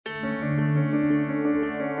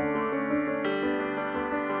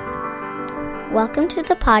Welcome to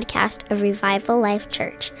the podcast of Revival Life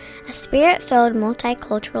Church, a spirit-filled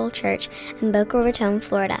multicultural church in Boca Raton,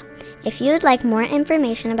 Florida. If you would like more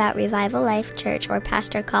information about Revival Life Church or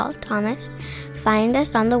Pastor Carl Thomas, find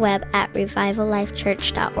us on the web at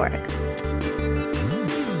revivallifechurch.org.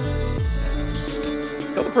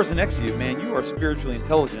 Tell the person next to you, man, you are spiritually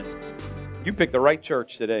intelligent. You picked the right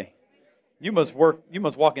church today. You must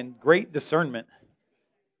walk in great discernment.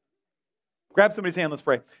 Grab somebody's hand, let's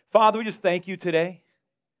pray. Father, we just thank you today.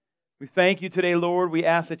 We thank you today, Lord. We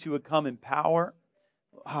ask that you would come in power.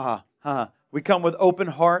 We come with open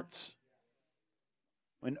hearts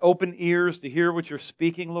and open ears to hear what you're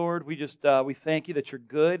speaking, Lord. We thank you that you're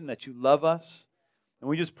good and that you love us. And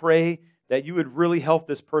we just pray that you would really help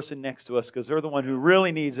this person next to us because they're the one who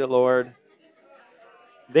really needs it, Lord.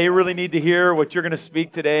 They really need to hear what you're going to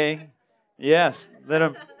speak today. Yes, let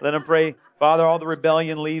them pray. Father, all the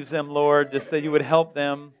rebellion leaves them, Lord, just that you would help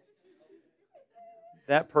them.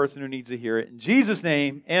 That person who needs to hear it. In Jesus'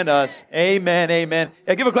 name and us, amen, amen.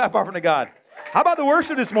 Yeah, give a clap offering to God. How about the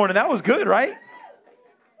worship this morning? That was good, right?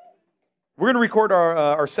 We're going to record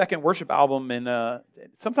our second worship album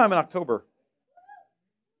sometime in October.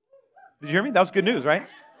 Did you hear me? That was good news, right?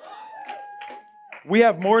 We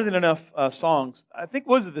have more than enough songs. I think,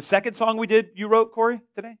 was it the second song you wrote, Corey,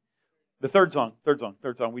 today? The third song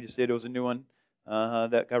we just did. It was a new one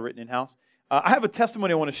that got written in-house. I have a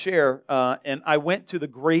testimony I want to share, and I went to the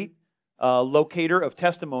great locator of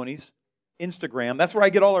testimonies, Instagram. That's where I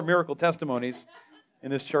get all our miracle testimonies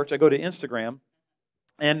in this church. I go to Instagram,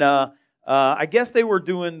 and I guess they were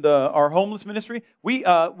doing our homeless ministry.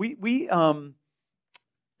 I'm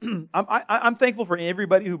thankful for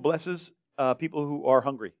everybody who blesses people who are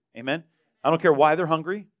hungry. Amen. I don't care why they're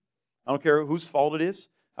hungry. I don't care whose fault it is.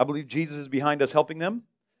 I believe Jesus is behind us helping them.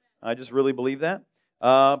 I just really believe that.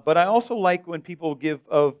 But I also like when people give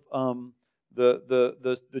of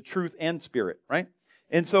the truth and spirit, right?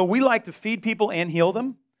 And so we like to feed people and heal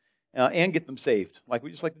them and get them saved. Like we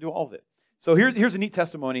just like to do all of it. So here's a neat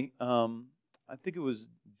testimony. I think it was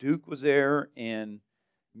Duke was there and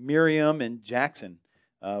Miriam and Jackson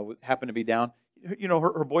happened to be down. You know,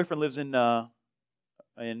 her boyfriend lives in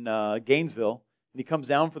Gainesville. And he comes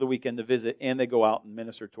down for the weekend to visit, and they go out and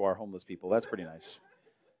minister to our homeless people. That's pretty nice.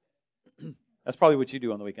 That's probably what you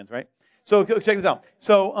do on the weekends, right? So check this out.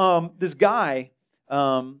 So this guy,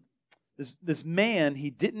 this man, he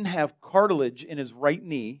didn't have cartilage in his right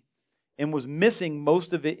knee and was missing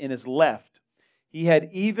most of it in his left. He had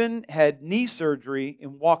even had knee surgery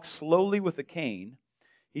and walked slowly with a cane.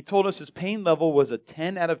 He told us his pain level was a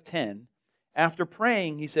 10 out of 10. After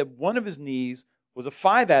praying, he said one of his knees was a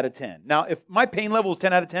 5 out of 10. Now, if my pain level is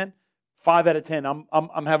 10 out of 10, 5 out of 10,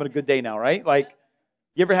 I'm having a good day now, right? Like,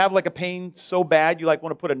 you ever have like a pain so bad you like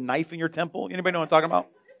want to put a knife in your temple? Anybody know what I'm talking about?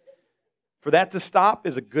 For that to stop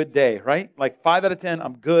is a good day, right? Like 5 out of 10,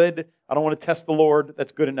 I'm good. I don't want to test the Lord.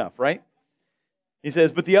 That's good enough, right? He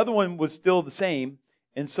says, but the other one was still the same.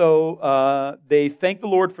 And so they thanked the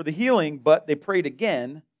Lord for the healing, but they prayed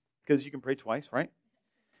again, because you can pray twice, right?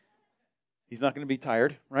 He's not going to be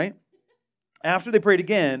tired, right? After they prayed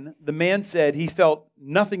again, the man said he felt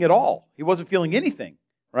nothing at all. He wasn't feeling anything,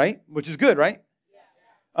 right? Which is good, right?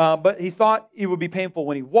 But he thought it would be painful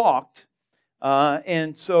when he walked.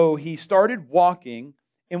 And so he started walking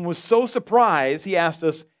and was so surprised, he asked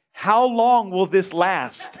us, how long will this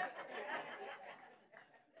last?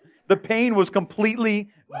 The pain was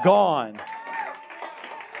completely gone.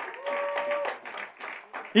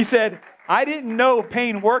 He said, I didn't know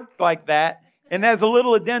pain worked like that. And as a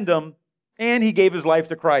little addendum, and he gave his life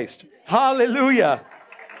to Christ. Hallelujah.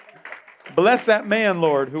 Bless that man,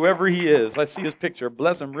 Lord, whoever he is. I see his picture.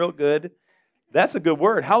 Bless him real good. That's a good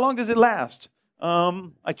word. How long does it last?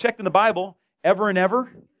 I checked in the Bible. Ever and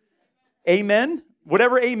ever. Amen.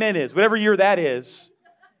 Whatever amen is. Whatever year that is.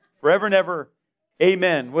 Forever and ever.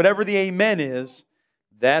 Amen. Whatever the amen is,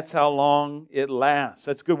 that's how long it lasts.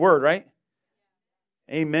 That's a good word, right?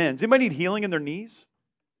 Amen. Does anybody need healing in their knees?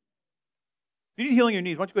 If you need healing in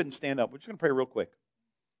your knees, why don't you go ahead and stand up? We're just going to pray real quick.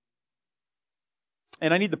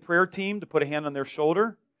 And I need the prayer team to put a hand on their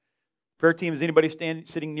shoulder. Prayer team, is anybody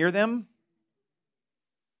sitting near them?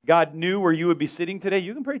 God knew where you would be sitting today.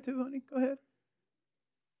 You can pray too, honey. Go ahead.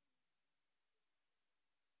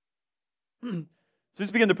 So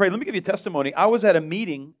just begin to pray. Let me give you a testimony. I was at a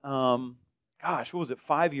meeting, what was it,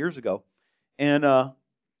 5 years ago? And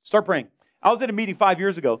start praying. I was at a meeting 5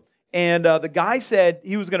 years ago. And the guy said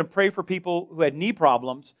he was going to pray for people who had knee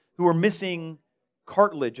problems, who were missing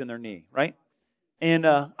cartilage in their knee, right? And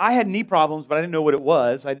I had knee problems, but I didn't know what it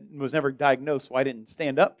was. I was never diagnosed, so I didn't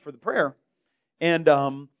stand up for the prayer. And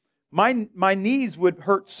my knees would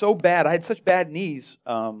hurt so bad. I had such bad knees.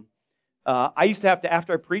 I used to have to,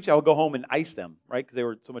 after I preach, I would go home and ice them, right, because they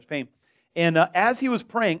were in so much pain. And as he was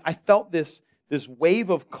praying, I felt this wave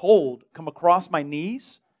of cold come across my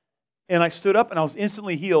knees, and I stood up, and I was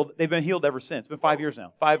instantly healed. They've been healed ever since. It's been 5 years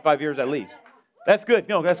now. Five years at least. That's good.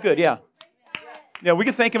 No, that's good, yeah. Yeah, we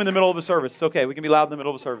can thank him in the middle of the service. It's okay. We can be loud in the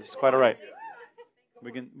middle of the service. It's quite all right.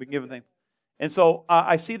 We can give him thanks. And so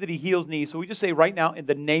I see that he heals knees. So we just say right now, in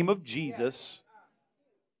the name of Jesus,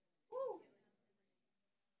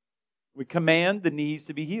 we command the knees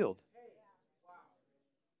to be healed.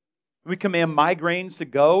 We command migraines to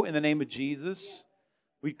go in the name of Jesus.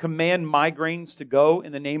 We command migraines to go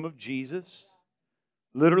in the name of Jesus.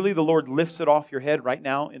 Literally, the Lord lifts it off your head right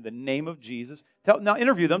now in the name of Jesus. Now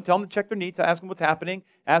interview them. Tell them to check their needs. Ask them what's happening.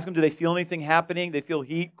 Ask them, do they feel anything happening? They feel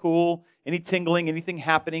heat, cool, any tingling, anything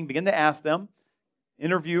happening? Begin to ask them.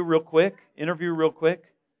 Interview real quick.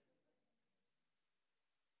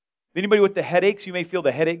 Anybody with the headaches, you may feel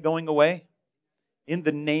the headache going away. In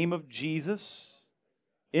the name of Jesus.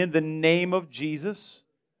 In the name of Jesus.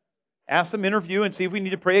 Ask them, interview, and see if we need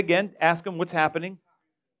to pray again. Ask them what's happening.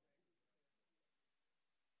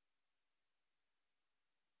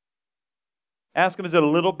 Ask them, is it a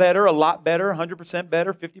little better, a lot better, 100%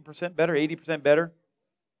 better, 50% better, 80% better?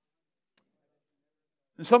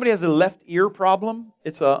 And somebody has a left ear problem.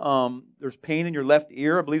 It's there's pain in your left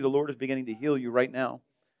ear. I believe the Lord is beginning to heal you right now.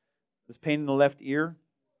 There's pain in the left ear.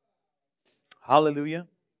 Hallelujah.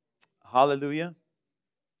 Hallelujah.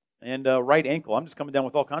 And right ankle. I'm just coming down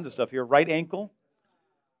with all kinds of stuff here. Right ankle.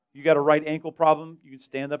 You got a right ankle problem. You can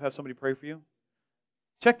stand up, have somebody pray for you.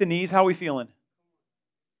 Check the knees. How are we feeling?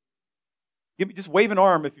 Just wave an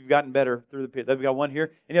arm if you've gotten better through the pit. We got one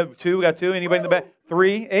here. Any other two? We got two. Anybody in the back?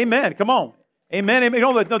 Three. Amen. Come on. Amen. Amen.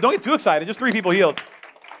 Don't get too excited. Just 3 people healed.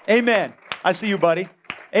 Amen. I see you, buddy.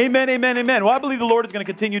 Amen. Amen. Amen. Well, I believe the Lord is going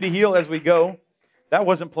to continue to heal as we go. That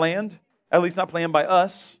wasn't planned. At least not planned by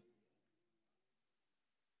us.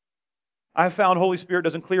 I found Holy Spirit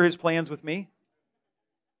doesn't clear His plans with me.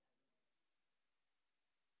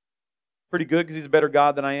 Pretty good because He's a better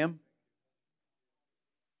God than I am.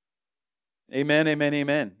 Amen, amen,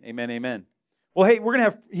 amen. Amen, amen. Well, hey, we're going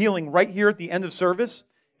to have healing right here at the end of service.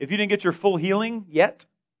 If you didn't get your full healing yet,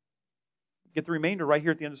 get the remainder right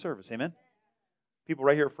here at the end of service. Amen? People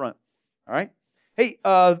right here up front. All right? Hey,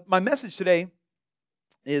 my message today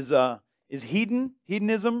is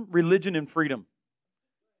hedonism, religion, and freedom.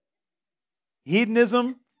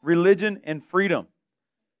 Hedonism, religion, and freedom.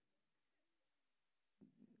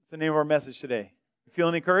 That's the name of our message today. You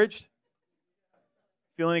feeling encouraged?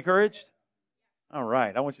 Feeling encouraged? All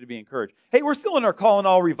right, I want you to be encouraged. Hey, we're still in our Call and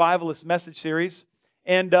All Revivalist message series.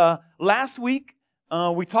 And last week,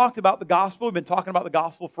 we talked about the gospel. We've been talking about the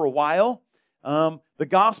gospel for a while. The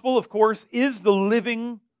gospel, of course, is the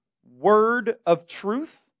living word of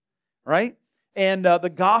truth, right? And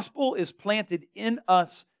the gospel is planted in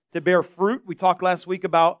us to bear fruit. We talked last week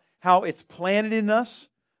about how it's planted in us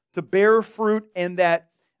to bear fruit and that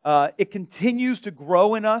it continues to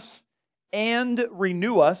grow in us and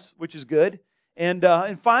renew us, which is good. And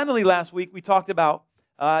finally, last week, we talked about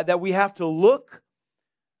that we have to look,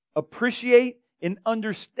 appreciate, and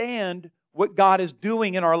understand what God is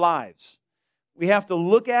doing in our lives. We have to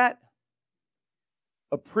look at,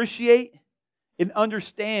 appreciate, and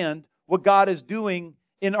understand what God is doing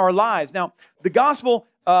in our lives. Now, the gospel,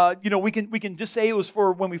 we can just say it was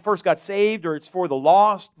for when we first got saved or it's for the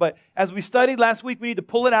lost. But as we studied last week, we need to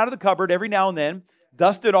pull it out of the cupboard every now and then,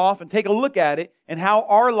 dust it off, and take a look at it and how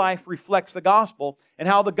our life reflects the gospel and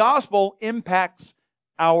how the gospel impacts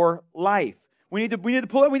our life. We need to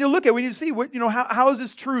pull it. We need to look at it. We need to see what, how is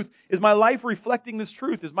this truth? Is my life reflecting this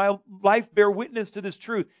truth? Is my life bear witness to this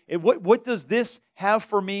truth? And what does this have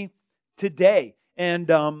for me today? And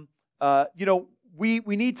we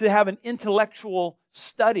need to have an intellectual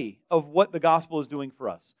study of what the gospel is doing for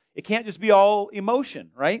us. It can't just be all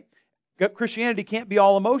emotion, right? Christianity can't be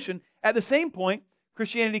all emotion. At the same point,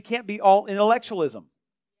 Christianity can't be all intellectualism.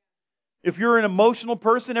 If you're an emotional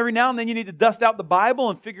person, every now and then you need to dust out the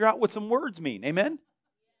Bible and figure out what some words mean. Amen?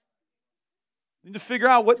 You need to figure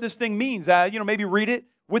out what this thing means. Maybe read it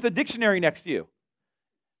with a dictionary next to you.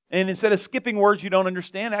 And instead of skipping words you don't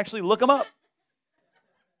understand, actually look them up.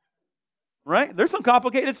 Right? There's some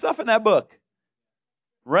complicated stuff in that book.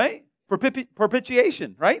 Right?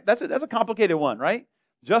 Propitiation, right? That's a complicated one, right?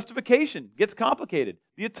 Justification gets complicated.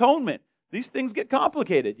 The atonement. These things get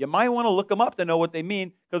complicated. You might want to look them up to know what they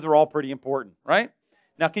mean because they're all pretty important, right?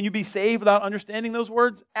 Now, can you be saved without understanding those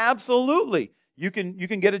words? Absolutely. You can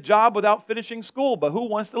get a job without finishing school, but who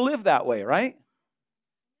wants to live that way, right?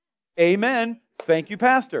 Amen. Thank you,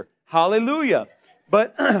 Pastor. Hallelujah.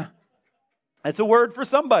 But that's a word for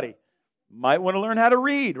somebody. Might want to learn how to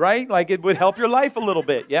read, right? Like it would help your life a little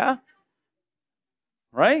bit, yeah?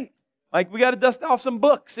 Right? Like we got to dust off some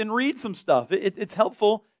books and read some stuff. It's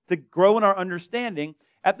helpful to grow in our understanding.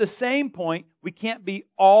 At the same point, we can't be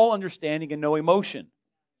all understanding and no emotion.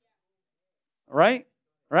 Right?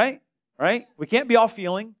 Right? Right? We can't be all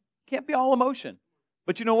feeling. Can't be all emotion.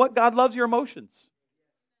 But you know what? God loves your emotions.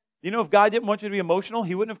 You know, if God didn't want you to be emotional,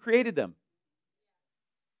 He wouldn't have created them.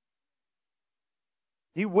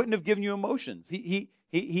 He wouldn't have given you emotions. He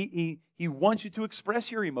wants you to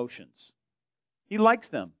express your emotions. He likes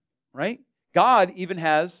them, right? God even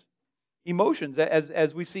has emotions,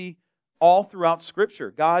 as we see all throughout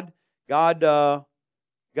Scripture. God,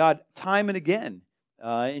 time and again.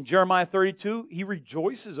 In Jeremiah 32, He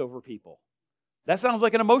rejoices over people. That sounds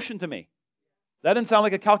like an emotion to me. That doesn't sound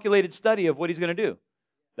like a calculated study of what He's going to do.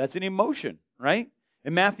 That's an emotion, right?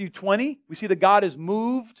 In Matthew 20, we see that God is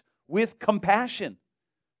moved with compassion.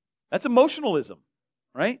 That's emotionalism,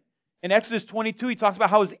 right? In Exodus 22, He talks about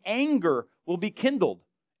how His anger will be kindled.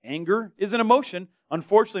 Anger is an emotion.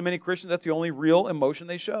 Unfortunately, many Christians, that's the only real emotion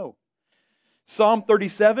they show. Psalm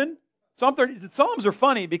 37. The Psalms are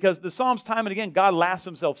funny because the Psalms, time and again, God laughs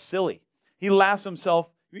Himself silly. He laughs Himself.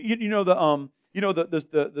 The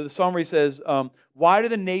Psalm where He says, "Why do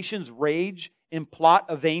the nations rage and plot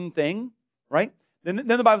a vain thing?" Right? Then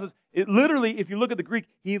the Bible says, it literally, if you look at the Greek,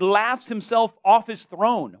 He laughs Himself off His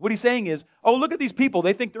throne. What He's saying is, oh, look at these people.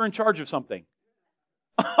 They think they're in charge of something.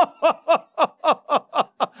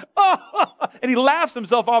 And He laughs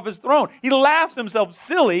Himself off His throne. He laughs Himself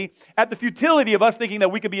silly at the futility of us thinking that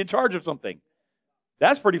we could be in charge of something.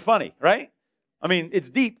 That's pretty funny, right? I mean,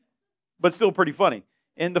 it's deep, but still pretty funny.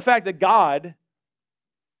 And the fact that God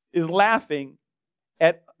is laughing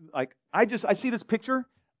at, like, I see this picture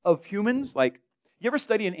of humans, like, you ever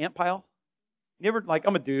study an ant pile? You ever, like,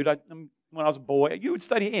 I'm a dude, when I was a boy, you would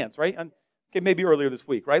study ants, right? Okay, maybe earlier this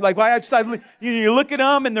week, right? Like, you look at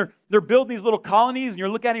them, and they're building these little colonies, and you're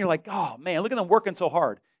looking at it, and you're like, oh, man, look at them working so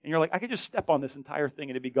hard. And you're like, I could just step on this entire thing,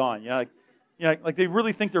 and it'd be gone. Like they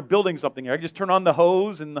really think they're building something here. I could just turn on the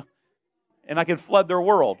hose, and I could flood their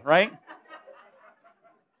world, right?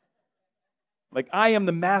 Like, I am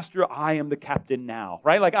the master, I am the captain now,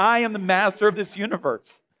 right? Like, I am the master of this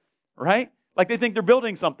universe, right? Like, they think they're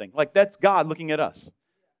building something. Like, that's God looking at us.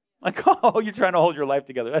 Like, oh, you're trying to hold your life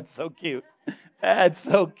together. That's so cute. That's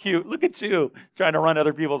so cute. Look at you trying to run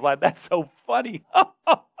other people's lives. That's so funny.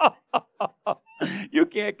 You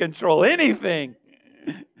can't control anything.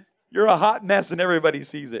 You're a hot mess and everybody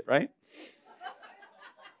sees it, right?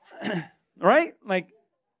 Right? Like,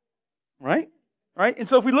 right? Right? And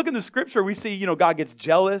so if we look in the Scripture, we see, God gets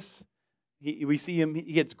jealous. We see Him,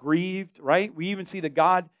 He gets grieved, right? We even see that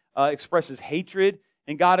God expresses hatred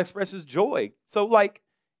and God expresses joy. So, like,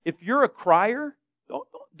 if you're a crier,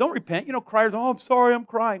 don't repent. Criers, oh, I'm sorry, I'm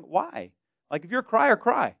crying. Why? Like, if you're a crier,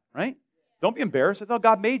 cry, right? Don't be embarrassed. That's how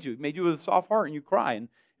God made you. He made you with a soft heart, and you cry. And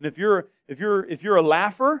if you're a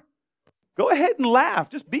laugher, go ahead and laugh.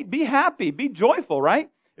 Just be happy, be joyful, right?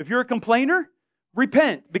 If you're a complainer,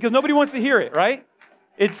 repent, because nobody wants to hear it, right?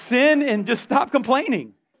 It's sin, and just stop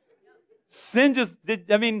complaining.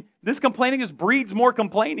 This complaining just breeds more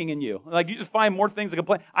complaining in you. Like, you just find more things to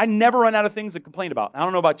complain. I never run out of things to complain about. I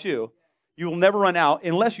don't know about you. You will never run out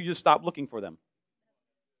unless you just stop looking for them.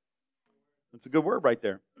 That's a good word right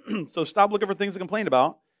there. So stop looking for things to complain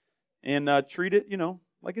about and treat it,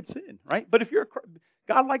 like it's sin, right? But if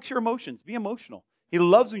God likes your emotions. Be emotional. He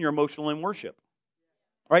loves when you're emotional in worship,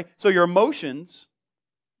 right? So your emotions,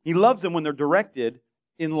 He loves them when they're directed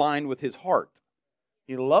in line with His heart.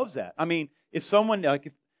 He loves that. I mean, if someone,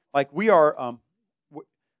 we are, oh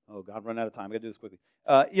God, run out of time. I got to do this quickly.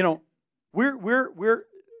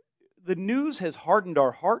 The news has hardened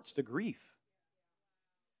our hearts to grief.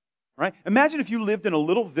 Right? Imagine if you lived in a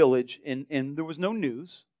little village and there was no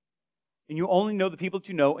news, and you only know the people that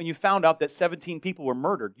you know, and you found out that 17 people were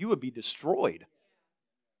murdered. You would be destroyed.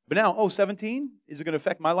 But now, 17? Is it going to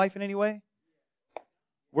affect my life in any way?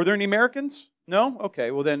 Were there any Americans? No?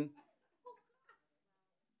 Okay, well then,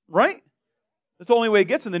 right? That's the only way it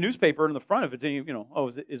gets in the newspaper in the front. If it's any,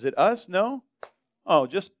 is it us? No? Oh,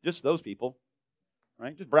 just those people,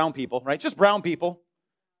 right? Just brown people, right? Just brown people,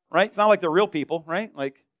 right? It's not like they're real people, right?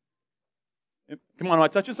 Like, come on, am I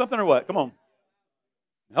touching something or what? Come on.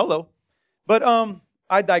 Hello. But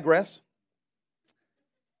I digress.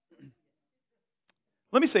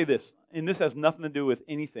 Let me say this, and this has nothing to do with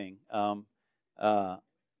anything. Let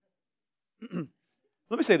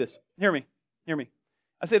me say this. Hear me.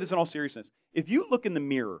 I say this in all seriousness. If you look in the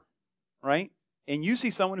mirror, right, and you see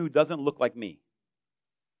someone who doesn't look like me,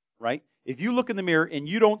 right? If you look in the mirror and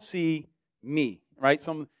you don't see me, right?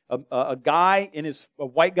 A white guy in his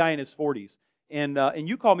 40s, and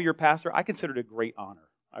you call me your pastor, I consider it a great honor.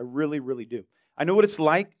 I really, really do. I know what it's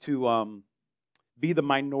like to be the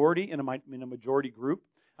minority in a majority group.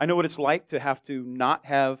 I know what it's like to have to not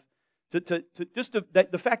have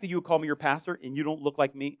the fact that you would call me your pastor and you don't look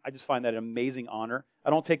like me. I just find that an amazing honor. I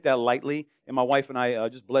don't take that lightly, and my wife and I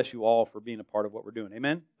just bless you all for being a part of what we're doing.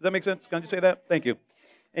 Amen. Does that make sense? Can I just say that? Thank you.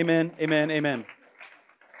 Amen. Amen. Amen.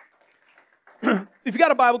 If you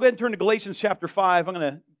got a Bible, go ahead and turn to Galatians chapter 5. I'm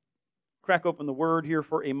going to crack open the Word here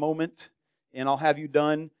for a moment, and I'll have you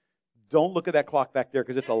done. Don't look at that clock back there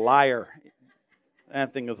because it's a liar.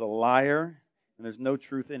 That thing is a liar, and there's no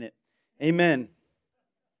truth in it. Amen.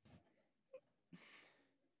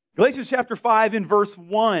 Galatians chapter 5 in verse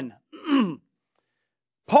 1.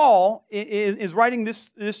 Paul is writing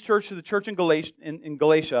this church to the church in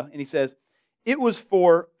Galatia, and he says, it was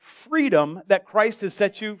for freedom that Christ has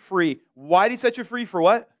set you free. Why did he set you free? For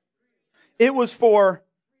what? It was for...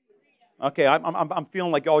 Okay, I'm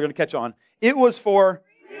feeling like y'all are going to catch on. It was for...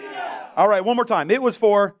 freedom. All right, one more time. It was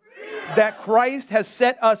for... freedom. That Christ has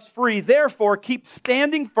set us free. Therefore, keep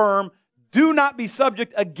standing firm. Do not be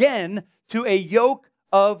subject again to a yoke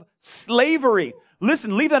of slavery.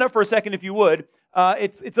 Listen, leave that up for a second if you would.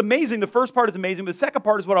 It's amazing. The first part is amazing, but the second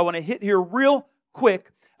part is what I want to hit here real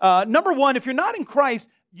quick. Number one, if you're not in Christ,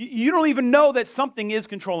 you don't even know that something is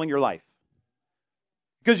controlling your life.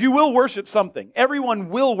 Because you will worship something. Everyone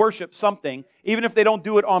will worship something, even if they don't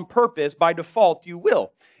do it on purpose. By default, you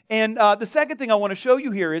will. And the second thing I want to show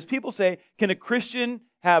you here is people say, can a Christian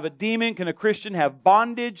have a demon? Can a Christian have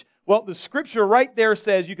bondage? Well, the scripture right there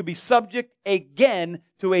says you can be subject again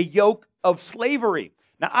to a yoke of slavery.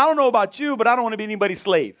 Now, I don't know about you, but I don't want to be anybody's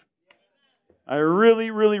slave. I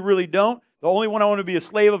really, really, really don't. The only one I want to be a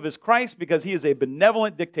slave of is Christ because He is a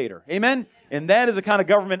benevolent dictator. Amen? And that is the kind of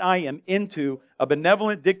government I am into, a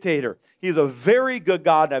benevolent dictator. He is a very good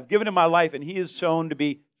God, and I've given Him my life, and He is shown to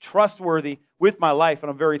be trustworthy with my life,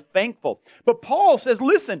 and I'm very thankful. But Paul says,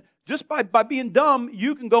 listen, just by being dumb,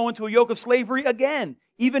 you can go into a yoke of slavery again,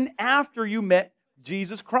 even after you met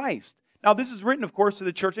Jesus Christ. Now, this is written, of course, to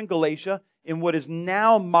the church in Galatia, in what is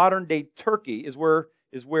now modern-day Turkey, is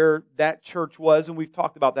where that church was, and we've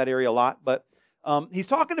talked about that area a lot. But he's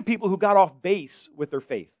talking to people who got off base with their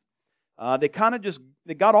faith. They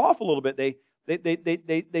got off a little bit.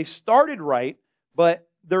 They started right, but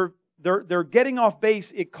they're getting off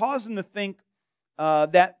base. It caused them to think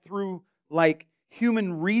that through like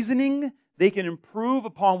human reasoning, they can improve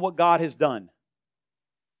upon what God has done.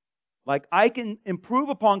 Like, I can improve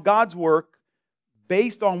upon God's work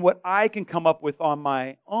based on what I can come up with on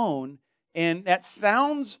my own. And that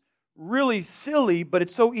sounds really silly, but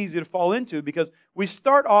it's so easy to fall into because we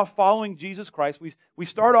start off following Jesus Christ. We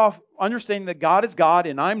start off understanding that God is God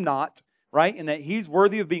and I'm not, right? And that He's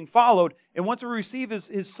worthy of being followed. And once we receive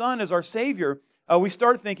His Son as our Savior, we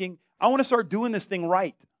start thinking, I want to start doing this thing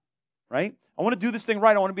right? I want to do this thing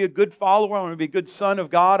right. I want to be a good follower. I want to be a good son of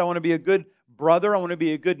God. I want to be a good brother. I want to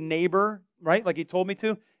be a good neighbor, right? Like He told me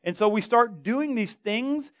to. And so we start doing these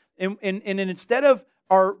things, and instead of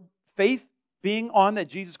our faith being on that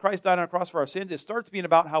Jesus Christ died on a cross for our sins, it starts being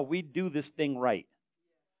about how we do this thing right.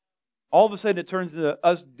 All of a sudden, it turns into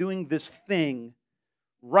us doing this thing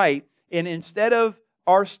right. And instead of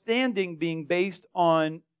our standing being based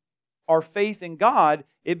on our faith in God,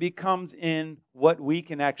 it becomes in what we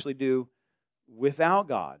can actually do without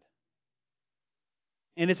God.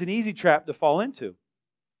 And it's an easy trap to fall into.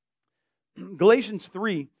 Galatians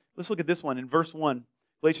 3, let's look at this one in verse 1.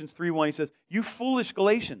 Galatians 3:1, he says, "You foolish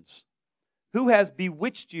Galatians, who has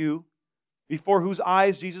bewitched you before whose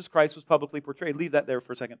eyes Jesus Christ was publicly portrayed?" Leave that there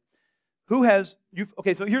for a second.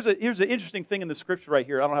 Okay, so here's an interesting thing in the scripture right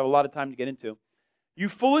here. I don't have a lot of time to get into. "You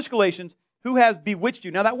foolish Galatians, who has bewitched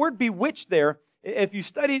you?" Now that word bewitched there, if you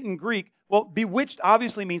study it in Greek, well, bewitched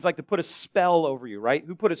obviously means like to put a spell over you, right?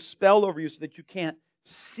 Who put a spell over you so that you can't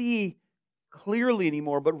see clearly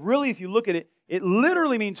anymore. But really, if you look at it, it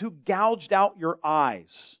literally means who gouged out your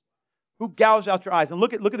eyes. Who gouged out your eyes. And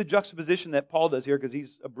look at the juxtaposition that Paul does here, because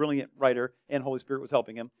he's a brilliant writer and Holy Spirit was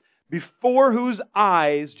helping him. Before whose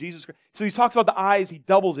eyes Jesus Christ. So he talks about the eyes, he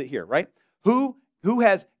doubles it here, right? Who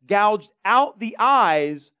has gouged out the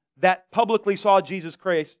eyes that publicly saw Jesus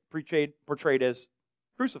Christ portrayed as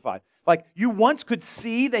crucified. Like, you once could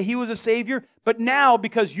see that He was a Savior, but now,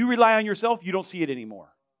 because you rely on yourself, you don't see it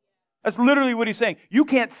anymore. That's literally what he's saying. You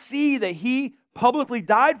can't see that He publicly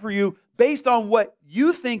died for you based on what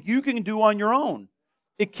you think you can do on your own.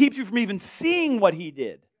 It keeps you from even seeing what He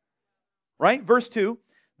did. Right? Verse 2,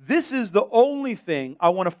 "This is the only thing I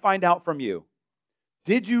want to find out from you.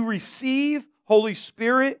 Did you receive Holy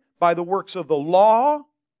Spirit by the works of the law,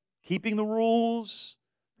 keeping the rules,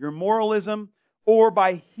 your moralism, or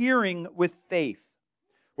by hearing with faith?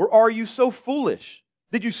 Or are you so foolish?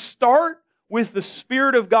 Did you start with the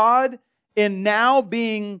Spirit of God and now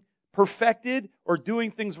being perfected or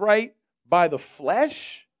doing things right by the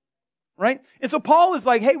flesh? Right? And so Paul is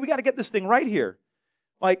like, hey, we got to get this thing right here.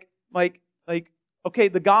 Like, okay,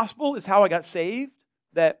 the gospel is how I got saved,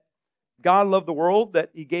 that God loved the world,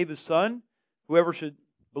 that He gave His Son. Whoever should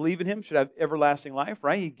believe in Him should have everlasting life,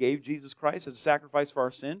 right? He gave Jesus Christ as a sacrifice for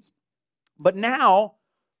our sins. But now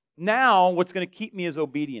what's going to keep me is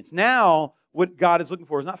obedience. Now, what God is looking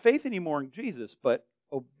for is not faith anymore in Jesus, but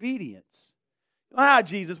obedience.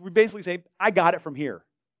 Jesus, we basically say, I got it from here.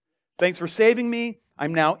 Thanks for saving me.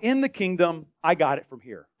 I'm now in the kingdom. I got it from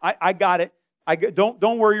here. I got it.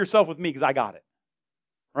 Don't worry yourself with me because I got it.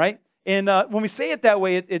 Right? And when we say it that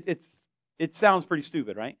way, it sounds pretty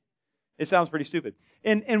stupid, right? It sounds pretty stupid.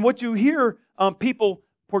 And what you hear people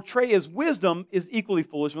portray as wisdom is equally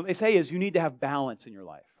foolish. What they say is you need to have balance in your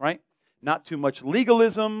life, right? Not too much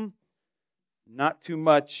legalism, not too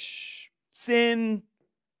much sin.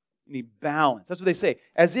 You need balance. That's what they say.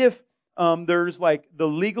 As if there's like the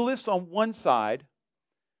legalists on one side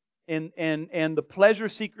and the pleasure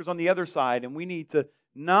seekers on the other side, and we need to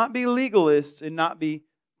not be legalists and not be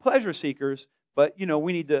pleasure seekers, but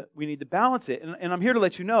we need to balance it. And I'm here to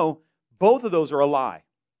let you know both of those are a lie.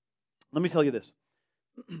 Let me tell you this.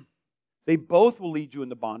 They both will lead you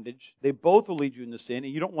into bondage. They both will lead you into sin,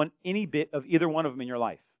 and you don't want any bit of either one of them in your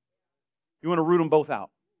life. You want to root them both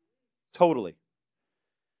out. Totally.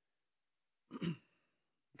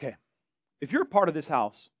 Okay. If you're a part of this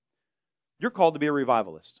house, you're called to be a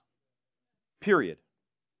revivalist. Period.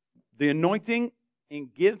 The anointing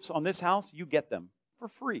and gifts on this house, you get them for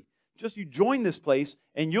free. Just you join this place,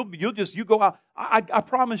 and you go out. I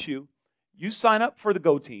promise you, you sign up for the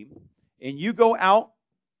Go team, and you go out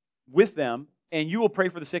with them, and you will pray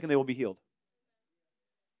for the sick, and they will be healed.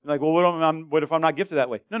 You're like, well, what if I'm not gifted that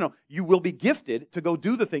way? No. You will be gifted to go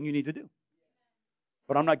do the thing you need to do.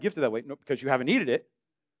 But I'm not gifted that way, no, because you haven't needed it.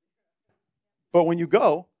 But when you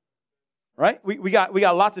go, right? We got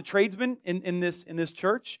lots of tradesmen in this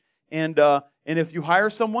church, and if you hire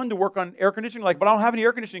someone to work on air conditioning, like, but I don't have any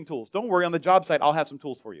air conditioning tools. Don't worry, on the job site, I'll have some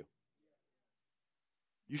tools for you.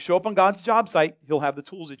 You show up on God's job site, He'll have the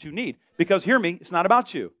tools that you need. Because hear me, it's not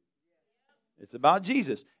about you. It's about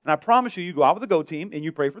Jesus. And I promise you, you go out with the Go team and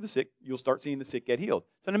you pray for the sick, you'll start seeing the sick get healed.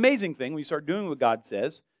 It's an amazing thing when you start doing what God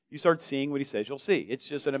says. You start seeing what He says you'll see. It's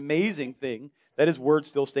just an amazing thing that His word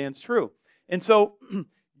still stands true. And so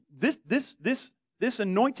this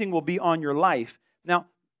anointing will be on your life. Now,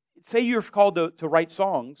 say you're called to write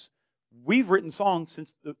songs. We've written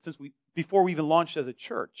songs before we even launched as a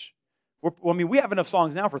church. We have enough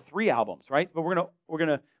songs now for 3 albums, right? But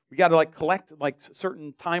we got to collect a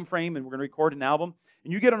certain time frame, and we're going to record an album.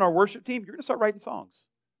 And you get on our worship team, you're going to start writing songs.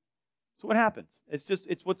 So what happens?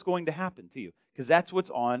 It's what's going to happen to you, because that's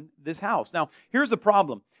what's on this house. Now, here's the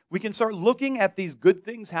problem. We can start looking at these good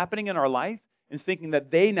things happening in our life and thinking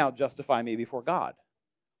that they now justify me before God.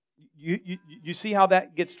 You see how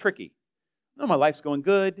that gets tricky? No, my life's going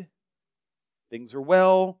good. Things are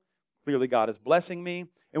well. Clearly God is blessing me.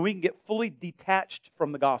 And we can get fully detached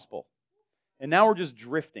from the gospel. And now we're just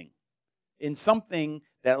drifting in something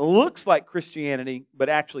that looks like Christianity, but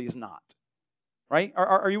actually is not. Right?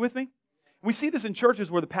 Are you with me? We see this in churches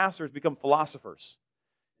where the pastors become philosophers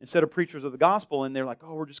instead of preachers of the gospel, and they're like,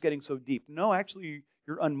 oh, we're just getting so deep. No, actually,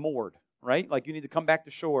 you're unmoored, right? Like you need to come back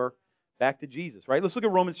to shore, back to Jesus, right? Let's look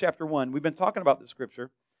at Romans chapter 1. We've been talking about this scripture.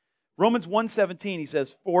 Romans 1:17, he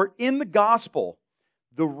says, for in the gospel,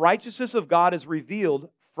 the righteousness of God is revealed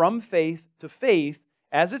from faith to faith,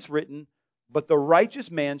 as it's written, but the righteous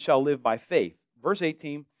man shall live by faith. Verse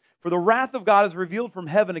 18, for the wrath of God is revealed from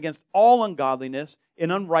heaven against all ungodliness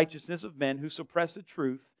and unrighteousness of men who suppress the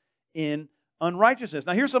truth in unrighteousness.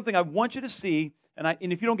 Now here's something I want you to see, and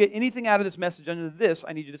if you don't get anything out of this message under this,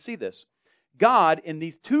 I need you to see this. God, in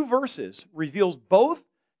these 2 verses, reveals both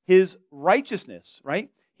His righteousness, right?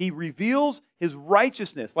 He reveals His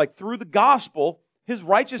righteousness, like through the gospel, His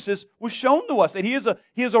righteousness was shown to us, that He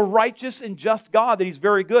is a righteous and just God, that He's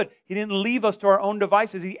very good. He didn't leave us to our own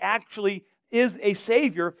devices. He actually is a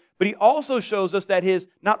Savior, but He also shows us that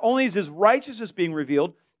not only is His righteousness being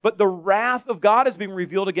revealed, but the wrath of God is being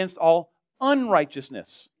revealed against all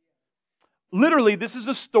unrighteousness. Literally, this is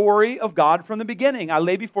a story of God from the beginning. I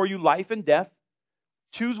lay before you life and death.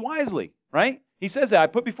 Choose wisely, right? He says that. I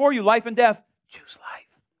put before you life and death. Choose life,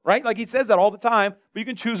 right? Like He says that all the time, but you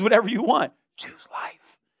can choose whatever you want. Choose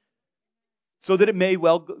life. so that it may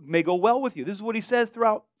go well with you. This is what he says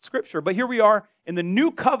throughout Scripture. But here we are in the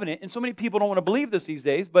new covenant, and so many people don't want to believe this these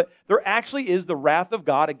days, but there actually is the wrath of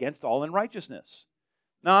God against all unrighteousness.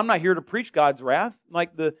 Now, I'm not here to preach God's wrath.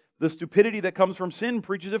 Like the stupidity that comes from sin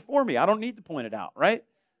preaches it for me. I don't need to point it out, right?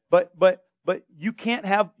 But you can't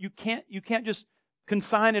just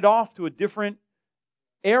consign it off to a different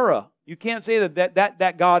era. You can't say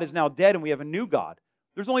that God is now dead and we have a new God.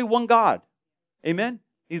 There's only one God. Amen?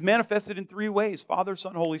 He's manifested in three ways, Father,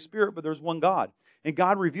 Son, Holy Spirit, but there's one God. And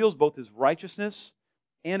God reveals both His righteousness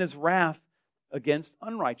and His wrath against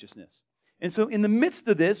unrighteousness. And so in the midst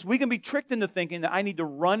of this, we can be tricked into thinking that I need to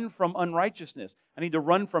run from unrighteousness. I need to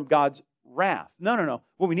run from God's wrath. No.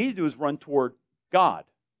 What we need to do is run toward God.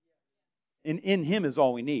 And in Him is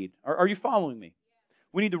all we need. Are you following me?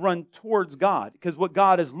 We need to run towards God, because what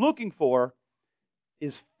God is looking for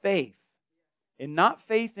is faith. And not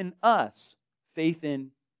faith in us, faith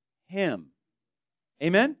in Him.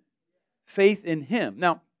 Amen? Faith in Him.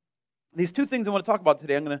 Now, these two things I want to talk about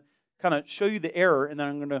today, I'm going to kind of show you the error, and then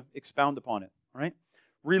I'm going to expound upon it. All right?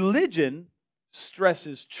 Religion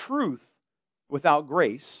stresses truth without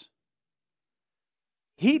grace.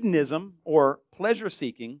 Hedonism, or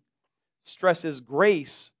pleasure-seeking, stresses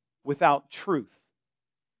grace without truth.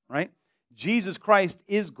 Right? Jesus Christ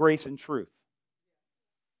is grace and truth.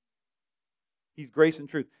 He's grace and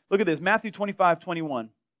truth. Look at this, Matthew 25:21.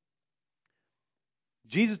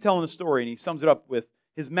 Jesus telling a story, and he sums it up with,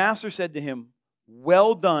 his master said to him,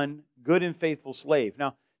 "Well done, good and faithful slave."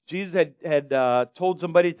 Now, Jesus had told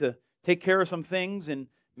somebody to take care of some things and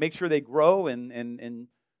make sure they grow, and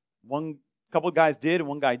one couple of guys did and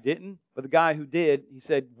one guy didn't. But the guy who did, he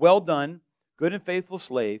said, "Well done, good and faithful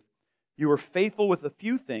slave. You were faithful with a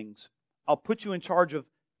few things. I'll put you in charge of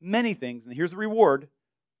many things." And here's the reward,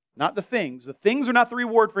 not the things. The things are not the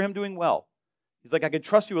reward for him doing well. He's like, I can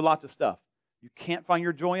trust you with lots of stuff. You can't find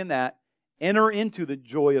your joy in that. Enter into the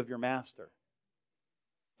joy of your master.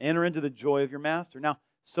 Enter into the joy of your master. Now,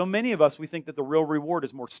 so many of us, we think that the real reward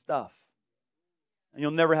is more stuff. And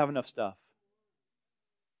you'll never have enough stuff.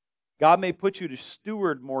 God may put you to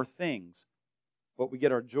steward more things, but we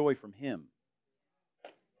get our joy from Him.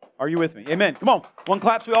 Are you with me? Amen. Come on. One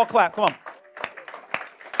claps, we all clap. Come on.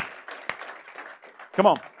 Come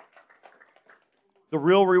on. The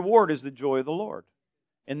real reward is the joy of the Lord.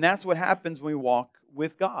 And that's what happens when we walk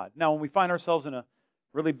with God. Now, when we find ourselves in a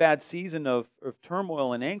really bad season of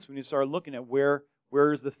turmoil and angst, we need to start looking at where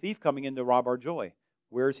is the thief coming in to rob our joy?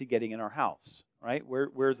 Where is he getting in our house? Right?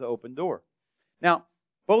 Where's the open door? Now,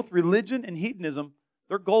 both religion and hedonism,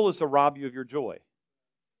 their goal is to rob you of your joy.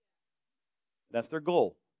 That's their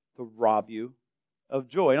goal, to rob you of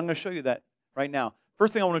joy. And I'm going to show you that right now.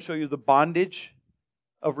 First thing I want to show you is the bondage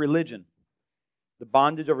of religion. The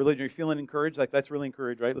bondage of religion. Are you feeling encouraged? Like, that's really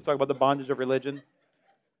encouraged, right? Let's talk about the bondage of religion.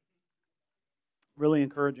 Really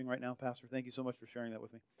encouraging right now, Pastor. Thank you so much for sharing that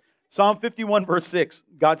with me. Psalm 51, verse 6.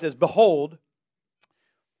 God says, "Behold,"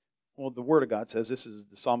 well, the Word of God says, this is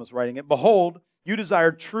the psalmist writing it, "Behold, you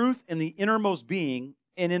desire truth in the innermost being,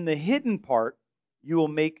 and in the hidden part you will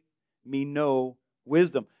make me know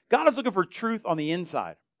wisdom." God is looking for truth on the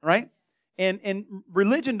inside, right? And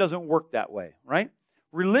religion doesn't work that way, right?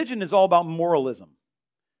 Religion is all about moralism.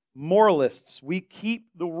 Moralists, we keep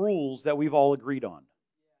the rules that we've all agreed on.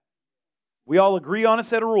 We all agree on a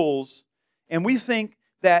set of rules, and we think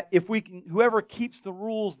that whoever keeps the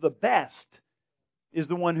rules the best is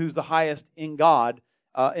the one who's the highest in God.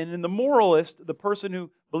 And in the moralist, the person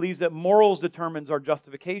who believes that morals determines our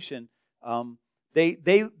justification, they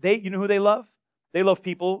you know who they love? They love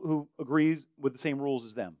people who agree with the same rules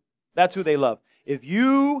as them. That's who they love. If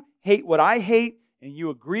you hate what I hate and you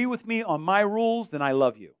agree with me on my rules, then I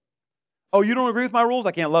love you. Oh, you don't agree with my rules?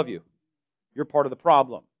 I can't love you. You're part of the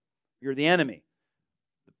problem. You're the enemy.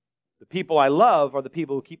 The people I love are the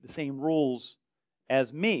people who keep the same rules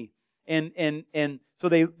as me. And so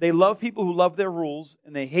they love people who love their rules,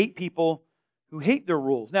 and they hate people who hate their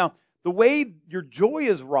rules. Now, the way your joy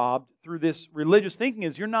is robbed through this religious thinking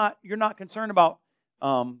is you're not concerned about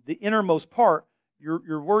the innermost part.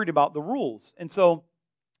 You're worried about the rules. And so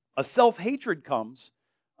a self-hatred comes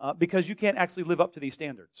because you can't actually live up to these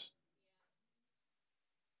standards.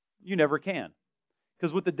 You never can.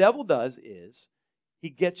 Because what the devil does is he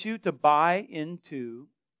gets you to buy into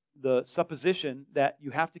the supposition that you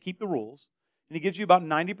have to keep the rules, and he gives you about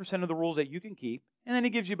 90% of the rules that you can keep, and then he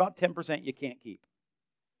gives you about 10% you can't keep.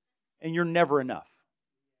 And you're never enough.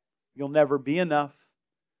 You'll never be enough.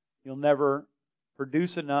 You'll never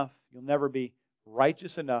produce enough. You'll never be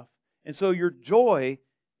righteous enough. And so your joy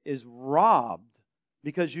is robbed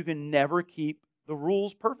because you can never keep the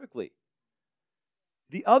rules perfectly.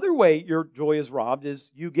 The other way your joy is robbed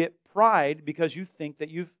is you get pride because you think that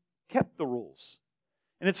you've kept the rules.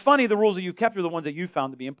 And it's funny, the rules that you kept are the ones that you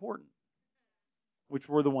found to be important, which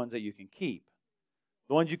were the ones that you can keep.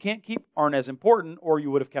 The ones you can't keep aren't as important, or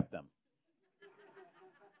you would have kept them.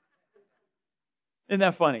 Isn't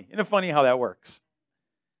that funny? Isn't it funny how that works?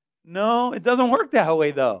 No, it doesn't work that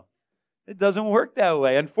way, though. It doesn't work that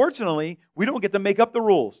way. Unfortunately, we don't get to make up the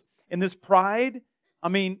rules. And this pride, I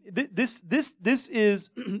mean, this is,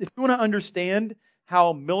 if you want to understand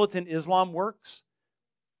how militant Islam works,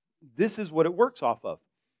 this is what it works off of.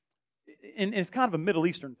 And it's kind of a Middle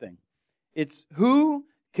Eastern thing. It's who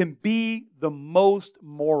can be the most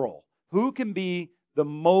moral, who can be the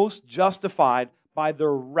most justified by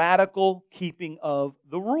their radical keeping of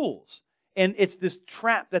the rules. And it's this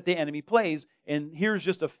trap that the enemy plays, and here's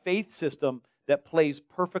just a faith system that plays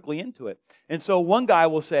perfectly into it. And so one guy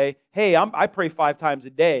will say, hey, I pray 5 times a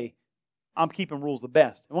day, I'm keeping rules the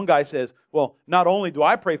best. And one guy says, well, not only do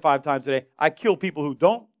I pray 5 times a day, I kill people who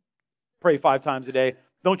don't pray 5 times a day.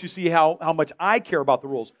 Don't you see how much I care about the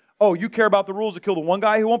rules? Oh, you care about the rules to kill the one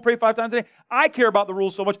guy who won't pray 5 times a day? I care about the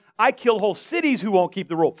rules so much, I kill whole cities who won't keep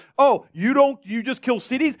the rule. Oh, you just kill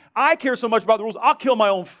cities? I care so much about the rules, I'll kill my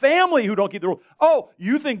own family who don't keep the rules. Oh,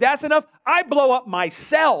 you think that's enough? I blow up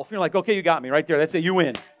myself. You're like, okay, you got me right there. That's it, you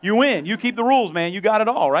win. You win. You keep the rules, man. You got it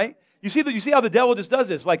all, right? You see how the devil just does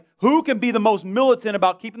this? Like, who can be the most militant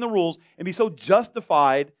about keeping the rules and be so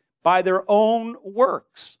justified by their own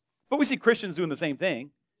works? But we see Christians doing the same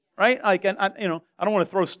thing. Right? Like, I don't want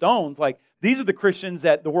to throw stones. Like, these are the Christians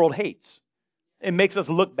that the world hates. It makes us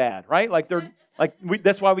look bad, right? Like,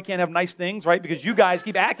 that's why we can't have nice things, right? Because you guys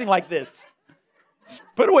keep acting like this.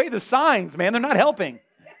 Put away the signs, man. They're not helping.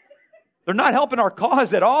 They're not helping our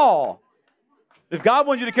cause at all. If God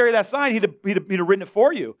wanted you to carry that sign, he'd have written it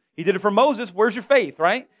for you. He did it for Moses. Where's your faith,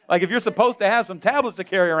 right? Like, if you're supposed to have some tablets to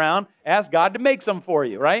carry around, ask God to make some for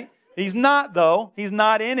you, right? He's not, though. He's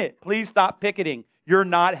not in it. Please stop picketing. You're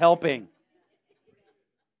not helping.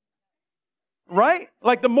 Right?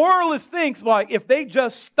 Like the moralist thinks, like, if they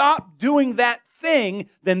just stopped doing that thing,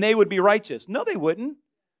 then they would be righteous. No, they wouldn't.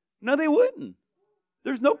 No, they wouldn't.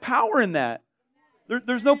 There's no power in that.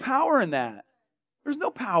 There's no power in that. There's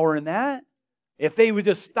no power in that. If they would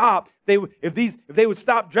just stop, if they would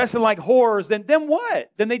stop dressing like whores, then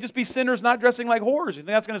what? Then they'd just be sinners not dressing like whores. You think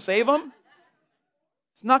that's going to save them?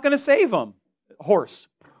 It's not going to save them. Horse.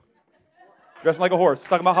 Dressing like a horse.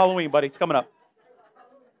 Talking about Halloween, buddy. It's coming up.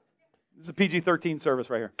 This is a PG-13 service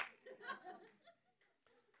right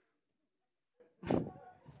here.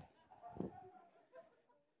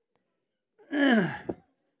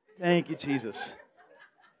 Thank you, Jesus.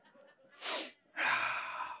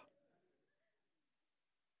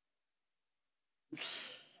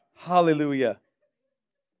 Hallelujah.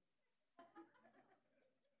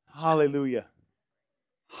 Hallelujah.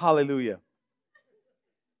 Hallelujah.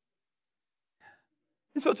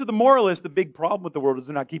 And so to the moralist, the big problem with the world is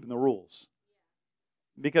they're not keeping the rules.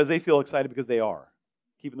 Because they feel excited because they are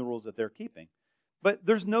keeping the rules that they're keeping. But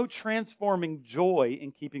there's no transforming joy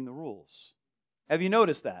in keeping the rules. Have you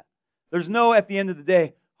noticed that? There's no, at the end of the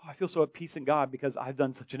day, oh, I feel so at peace in God because I've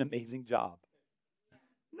done such an amazing job.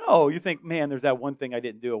 No, you think, man, there's that one thing I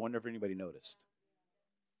didn't do. I wonder if anybody noticed.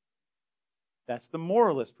 That's the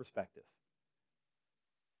moralist perspective.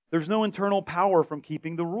 There's no internal power from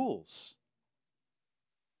keeping the rules.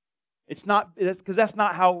 It's not, because that's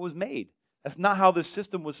not how it was made. That's not how this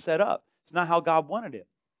system was set up. It's not how God wanted it.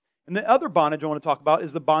 And the other bondage I want to talk about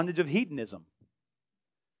is the bondage of hedonism.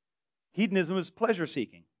 Hedonism is pleasure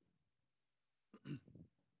seeking.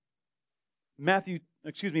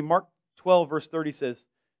 Mark 12, verse 30 says,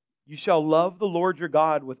 "You shall love the Lord your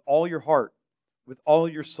God with all your heart, with all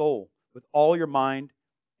your soul, with all your mind,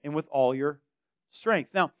 and with all your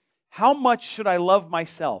strength." Now, how much should I love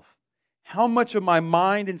myself? How much of my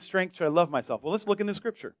mind and strength should I love myself? Well, let's look in the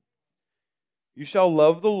scripture. You shall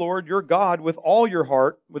love the Lord your God with all your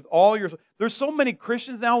heart, with all your soul. There's so many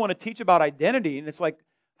Christians now want to teach about identity, and it's like,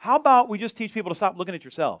 how about we just teach people to stop looking at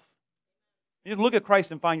yourself? You just look at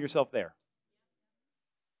Christ and find yourself there.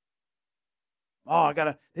 Oh,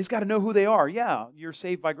 they just got to know who they are. Yeah, you're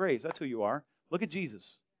saved by grace. That's who you are. Look at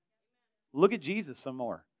Jesus. Look at Jesus some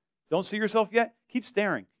more. Don't see yourself yet? Keep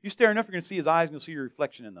staring. You stare enough, you're going to see His eyes and you'll see your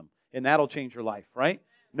reflection in them. And that'll change your life, right?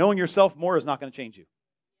 Knowing yourself more is not going to change you.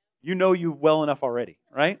 You know you well enough already,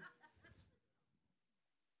 right?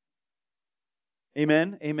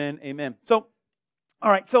 Amen, amen, amen. So, all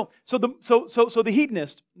right. So the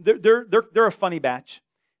hedonists, they're a funny batch,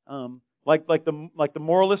 like the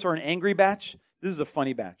moralists are an angry batch. This is a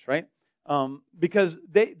funny batch, right? Because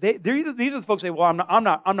these are the folks who say, well, I'm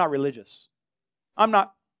not religious. I'm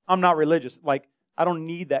not religious. Like, I don't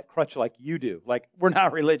need that crutch like you do. Like, we're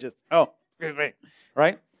not religious. Oh, excuse me.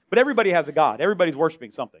 Right? But everybody has a God. Everybody's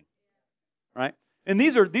worshiping something. Right? And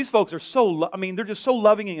these folks are so, they're just so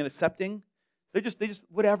loving and accepting. They just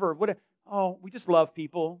whatever. Oh, we just love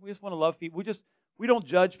people. We just want to love people. We don't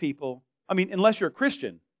judge people. Unless you're a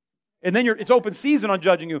Christian. And then it's open season on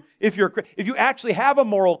judging you. If you actually have a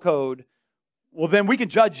moral code, well, then we can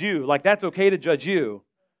judge you. Like, that's okay to judge you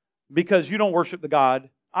because you don't worship the God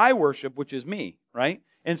I worship, which is me, right?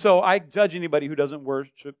 And so I judge anybody who doesn't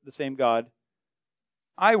worship the same God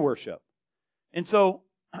I worship. And so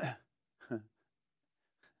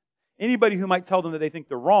anybody who might tell them that they think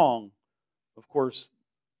they're wrong, of course,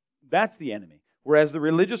 that's the enemy. Whereas the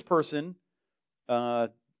religious person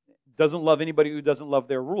doesn't love anybody who doesn't love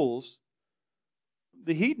their rules.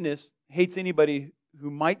 The hedonist hates anybody who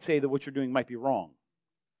might say that what you're doing might be wrong.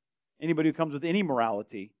 Anybody who comes with any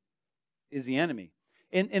morality is the enemy.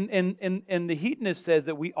 And the hedonist says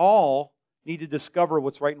that we all need to discover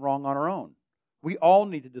what's right and wrong on our own. We all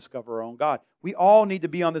need to discover our own God. We all need to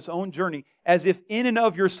be on this own journey as if in and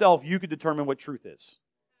of yourself you could determine what truth is.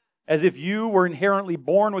 As if you were inherently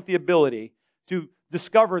born with the ability to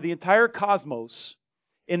discover the entire cosmos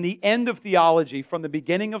in the end of theology from the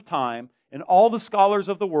beginning of time and all the scholars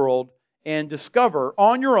of the world and discover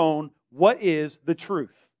on your own what is the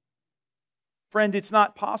truth. Friend, it's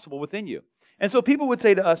not possible within you. And so people would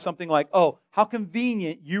say to us something like, oh, how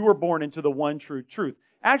convenient you were born into the one true truth.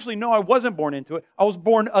 Actually, no, I wasn't born into it. I was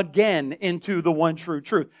born again into the one true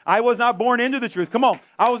truth. I was not born into the truth. Come on.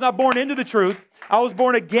 I was not born into the truth. I was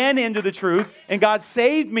born again into the truth, and God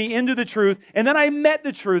saved me into the truth, and then I met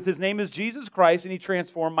the truth. His name is Jesus Christ, and He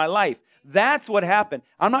transformed my life. That's what happened.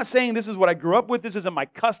 I'm not saying this is what I grew up with. This isn't my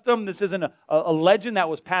custom. This isn't a legend that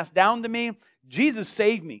was passed down to me. Jesus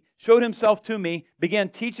saved me, showed Himself to me, began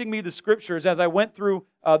teaching me the Scriptures as I went through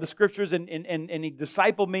the Scriptures, and He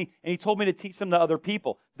discipled me, and He told me to teach them to other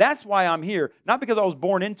people. That's why I'm here. Not because I was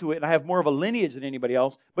born into it and I have more of a lineage than anybody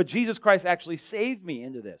else, but Jesus Christ actually saved me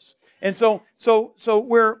into this. And so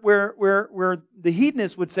where the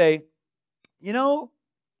hedonist would say,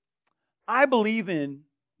 I believe in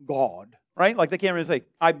God, right? Like they can't really say,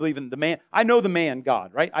 I believe in the man. I know the man,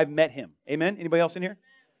 God, right? I've met Him. Amen? Anybody else in here?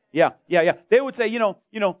 Yeah. They would say,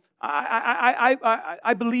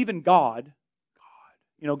 I believe in God.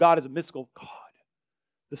 God is a mystical God,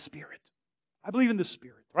 the Spirit. I believe in the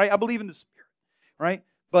Spirit, right? I believe in the Spirit, right?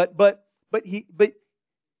 But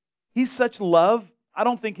He's such love. I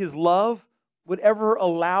don't think His love would ever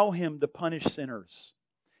allow Him to punish sinners.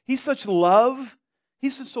 He's such love.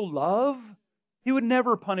 He's so love. He would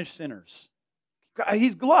never punish sinners.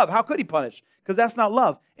 He's love. How could He punish? Because that's not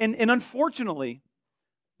love. And unfortunately,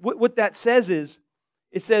 what that says is,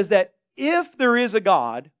 it says that if there is a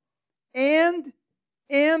God and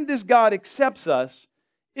this God accepts us,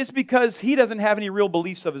 it's because He doesn't have any real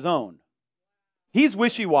beliefs of His own. He's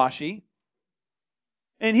wishy-washy,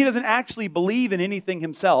 and He doesn't actually believe in anything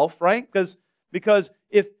Himself, right? Because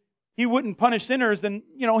if He wouldn't punish sinners, then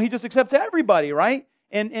He just accepts everybody, right?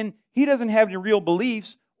 And He doesn't have any real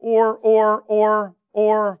beliefs, or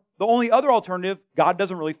the only other alternative, God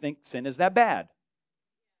doesn't really think sin is that bad.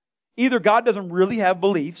 Either God doesn't really have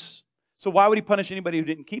beliefs, so why would He punish anybody who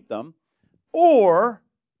didn't keep them? Or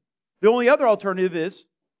the only other alternative is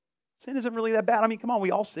sin isn't really that bad. Come on,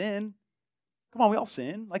 we all sin. Come on, we all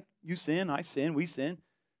sin. Like you sin, I sin, we sin.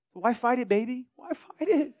 So why fight it, baby? Why fight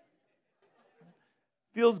it?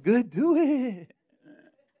 Feels good, do it.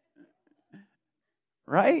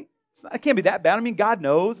 Right? It can't be that bad. God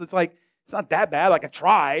knows. It's not that bad. Like I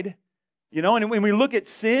tried. And when we look at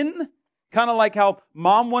sin, kind of like how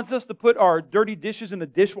Mom wants us to put our dirty dishes in the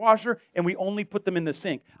dishwasher and we only put them in the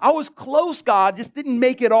sink. I was close, God, just didn't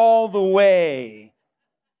make it all the way.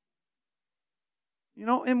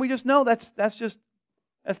 And we just know that's just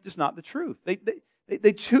not the truth.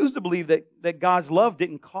 They choose to believe that God's love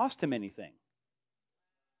didn't cost Him anything.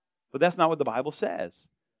 But that's not what the Bible says.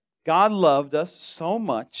 God loved us so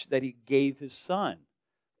much that He gave His Son,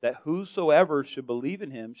 that whosoever should believe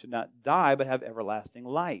in Him should not die but have everlasting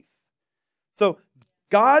life. So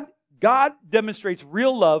God demonstrates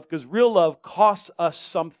real love because real love costs us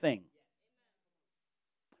something.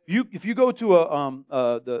 If you go to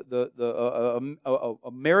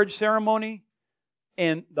a marriage ceremony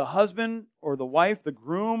and the husband or the wife, the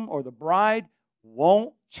groom or the bride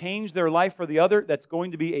won't change their life for the other, that's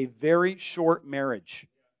going to be a very short marriage.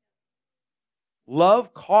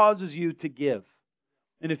 Love causes you to give.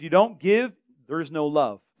 And if you don't give, there's no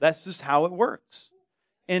love. That's just how it works.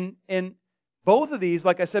 And both of these,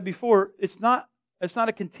 like I said before, it's not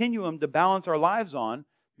a continuum to balance our lives on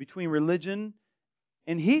between religion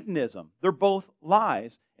and hedonism. They're both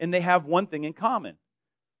lies, and they have one thing in common.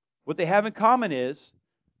 What they have in common is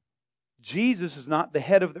Jesus is not the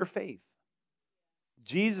head of their faith.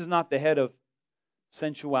 Jesus is not the head of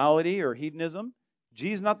sensuality or hedonism.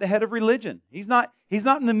 Jesus is not the head of religion. He's not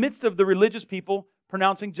in the midst of the religious people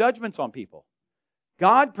pronouncing judgments on people.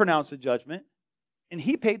 God pronounced a judgment, and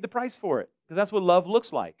He paid the price for it, because that's what love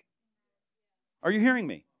looks like. Are you hearing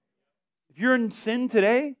me? If you're in sin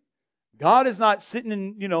today, God is not sitting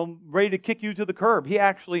and, ready to kick you to the curb. He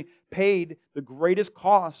actually paid the greatest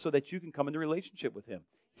cost so that you can come into relationship with Him.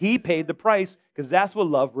 He paid the price, because that's what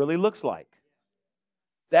love really looks like.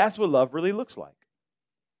 That's what love really looks like.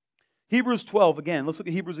 Hebrews 12 again. Let's look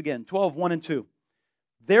at Hebrews again. 12, 1 and 2.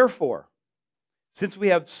 Therefore, since we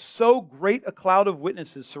have so great a cloud of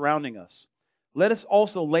witnesses surrounding us, let us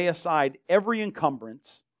also lay aside every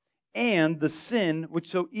encumbrance and the sin which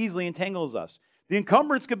so easily entangles us. The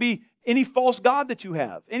encumbrance could be any false god that you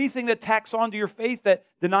have, anything that tacks onto your faith that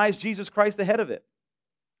denies Jesus Christ the head of it.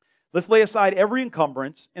 Let's lay aside every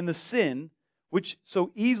encumbrance and the sin which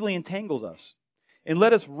so easily entangles us, and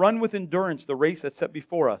let us run with endurance the race that's set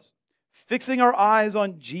before us, fixing our eyes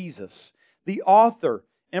on Jesus, the author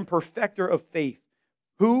and perfecter of faith,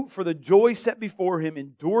 who for the joy set before Him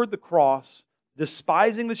endured the cross,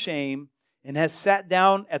 despising the shame, and has sat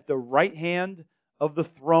down at the right hand of the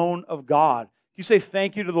throne of God. Can you say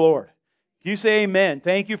thank you to the Lord? Can you say amen?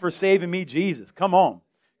 Thank you for saving me, Jesus. Come on.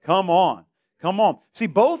 Come on. Come on. See,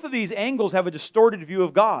 both of these angles have a distorted view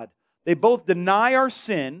of God. They both deny our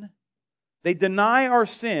sin. They deny our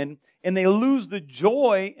sin, and they lose the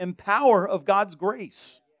joy and power of God's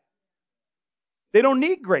grace. They don't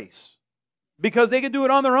need grace because they can do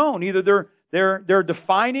it on their own. Either they're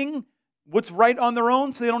defining what's right on their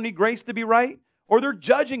own, so they don't need grace to be right, or they're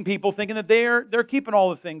judging people thinking that they're keeping all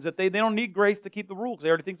the things, that they don't need grace to keep the rules. They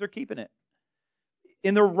already think they're keeping it.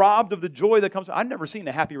 And they're robbed of the joy that comes. I've never seen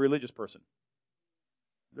a happy religious person.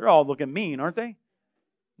 They're all looking mean, aren't they?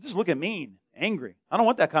 Just looking mean, angry. I don't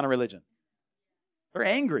want that kind of religion. They're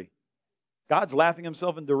angry. God's laughing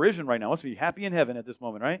Himself in derision right now. Must be happy in heaven at this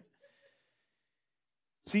moment, right?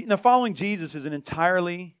 See, now following Jesus is an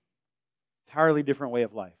entirely different way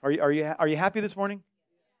of life. Are you happy this morning?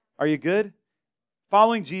 Are you good?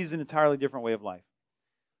 Following Jesus is an entirely different way of life.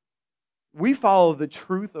 We follow the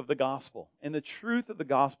truth of the gospel. And the truth of the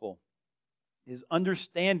gospel is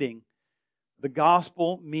understanding the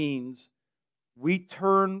gospel means we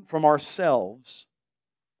turn from ourselves,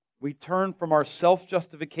 we turn from our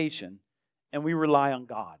self-justification, and we rely on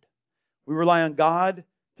God. We rely on God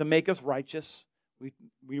to make us righteous.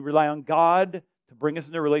 We rely on God to bring us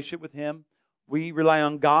into a relationship with Him. We rely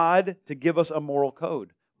on God to give us a moral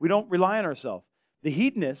code. We don't rely on ourselves. The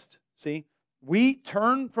hedonist, see, we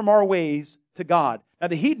turn from our ways to God. Now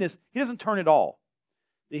the hedonist, he doesn't turn at all.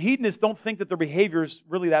 The hedonists don't think that their behavior is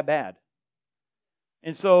really that bad.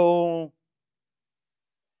 And so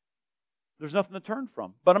there's nothing to turn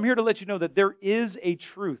from. But I'm here to let you know that there is a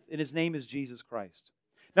truth, and His name is Jesus Christ.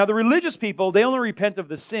 Now the religious people, they only repent of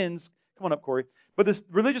the sins. Come on up, Corey. But the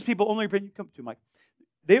religious people only repent. You come to Mike.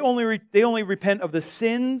 They only repent of the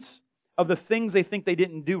sins of the things they think they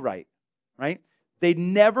didn't do right. Right? They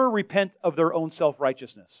never repent of their own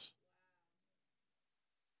self-righteousness.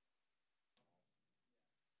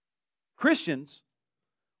 Christians,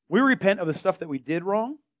 we repent of the stuff that we did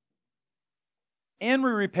wrong, and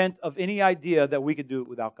we repent of any idea that we could do it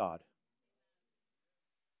without God.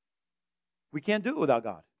 We can't do it without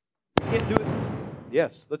God. We can't do it.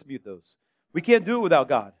 Yes, let's mute those. We can't do it without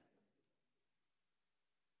God.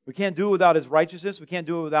 We can't do it without His righteousness. We can't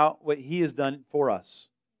do it without what He has done for us.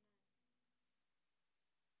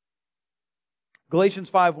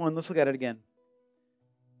 Galatians 5:1, let's look at it again.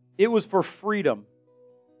 It was for freedom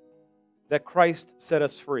that Christ set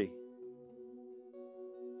us free.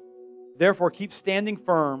 Therefore, keep standing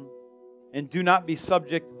firm and do not be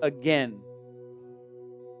subject again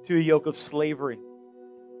to a yoke of slavery.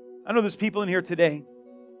 I know there's people in here today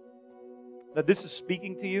that this is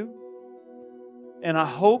speaking to you, and I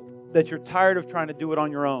hope that you're tired of trying to do it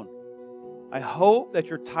on your own. I hope that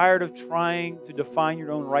you're tired of trying to define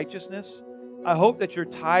your own righteousness. I hope that you're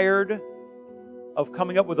tired of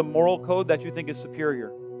coming up with a moral code that you think is superior.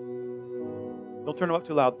 Don't turn them up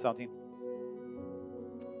too loud, sound team.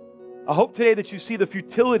 I hope today that you see the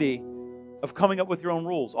futility of coming up with your own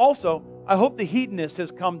rules. Also, I hope the hedonist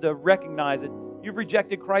has come to recognize that you've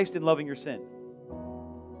rejected Christ in loving your sin.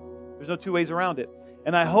 There's no two ways around it.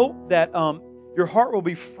 And I hope that your heart will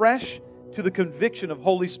be fresh to the conviction of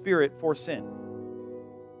Holy Spirit for sin.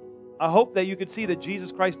 I hope that you can see that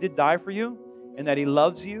Jesus Christ did die for you and that He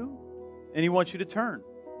loves you and He wants you to turn.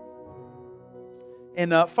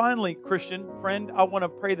 And finally, Christian friend, I want to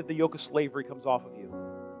pray that the yoke of slavery comes off of you.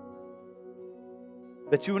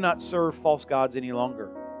 That you would not serve false gods any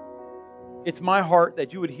longer. It's my heart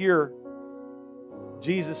that you would hear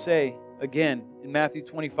Jesus say again in Matthew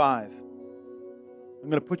 25, I'm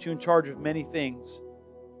going to put you in charge of many things.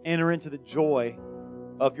 Enter into the joy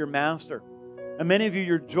of your master. And many of you,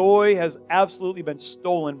 your joy has absolutely been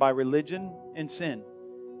stolen by religion and sin.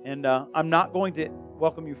 And I'm not going to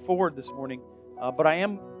welcome you forward this morning, but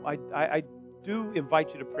I do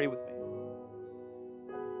invite you to pray with me.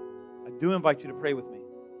 I do invite you to pray with me.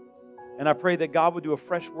 And I pray that God would do a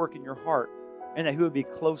fresh work in your heart and that He would be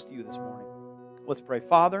close to you this morning. Let's pray.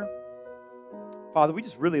 Father, we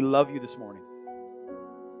just really love you this morning.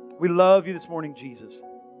 We love you this morning, Jesus.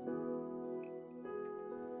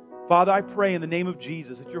 Father, I pray in the name of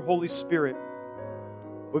Jesus that your Holy Spirit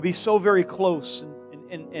would be so very close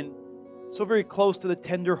and so very close to the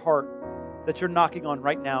tender heart that you're knocking on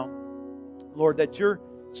right now. Lord, that your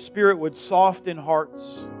Spirit would soften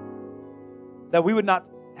hearts, that we would not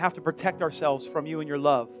have to protect ourselves from you and your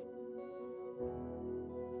love.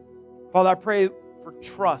 Father, I pray for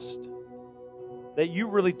trust that you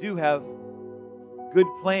really do have good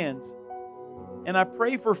plans. And I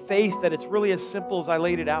pray for faith that it's really as simple as I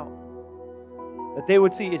laid it out. That they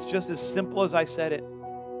would see it's just as simple as I said it.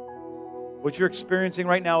 What you're experiencing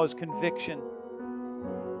right now is conviction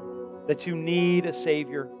that you need a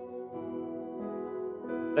Savior.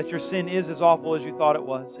 That your sin is as awful as you thought it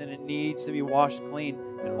was, and it needs to be washed clean.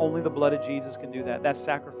 And only the blood of Jesus can do that. That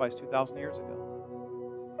sacrifice 2,000 years ago.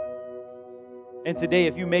 And today,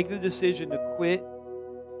 if you make the decision to quit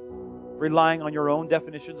relying on your own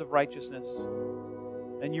definitions of righteousness,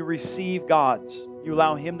 and you receive God's, you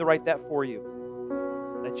allow Him to write that for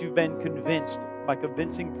you, that you've been convinced by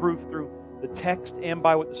convincing proof through the text and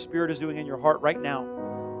by what the Spirit is doing in your heart right now.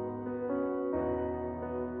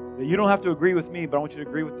 That you don't have to agree with me, but I want you to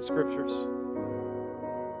agree with the Scriptures.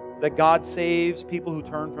 That God saves people who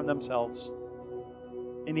turn from themselves,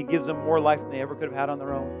 and He gives them more life than they ever could have had on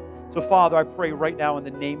their own. So, Father, I pray right now in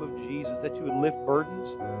the name of Jesus that you would lift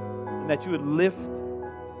burdens and that you would lift,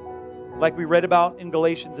 like we read about in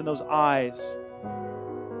Galatians, in those eyes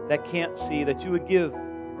that can't see, that you would give.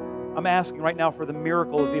 I'm asking right now for the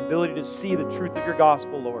miracle of the ability to see the truth of your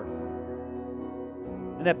gospel, Lord.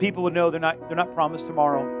 And that people would know they're not promised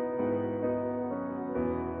tomorrow.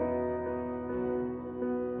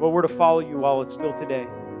 But we're to follow you while it's still today.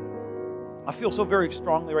 I feel so very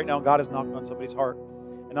strongly right now God is knocking on somebody's heart.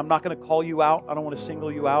 And I'm not going to call you out. I don't want to single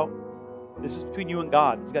you out. This is between you and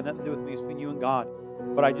God. It's got nothing to do with me. It's between you and God.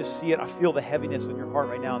 But I just see it. I feel the heaviness in your heart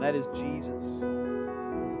right now, and that is Jesus.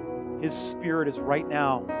 His Spirit is right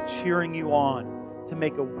now cheering you on to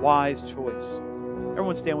make a wise choice.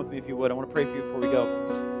 Everyone stand with me if you would. I want to pray for you before we go.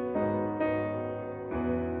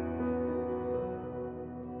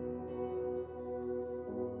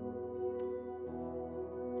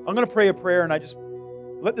 I'm going to pray a prayer, and I just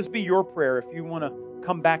let this be your prayer. If you want to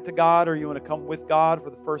come back to God, or you want to come with God for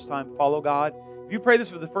the first time, follow God. If you pray this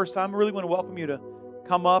for the first time, I really want to welcome you to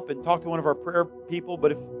come up and talk to one of our prayer people.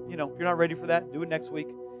 But if you're not ready for that, do it next week.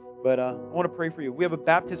 But I want to pray for you. We have a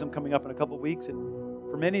baptism coming up in a couple of weeks, and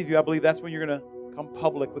for many of you, I believe that's when you're going to come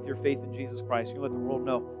public with your faith in Jesus Christ. You let the world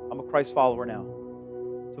know I'm a Christ follower now.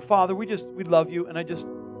 So, Father, we love you, and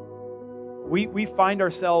we find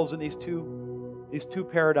ourselves in these two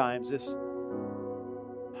paradigms. This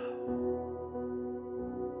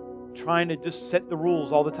trying to just set the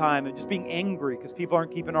rules all the time and just being angry because people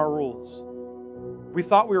aren't keeping our rules. We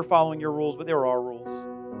thought we were following your rules, but they were our rules.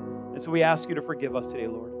 And so we ask you to forgive us today,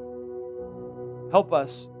 Lord. Help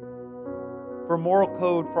us for a moral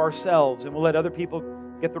code for ourselves, and we'll let other people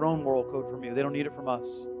get their own moral code from you. They don't need it from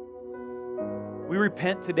us. We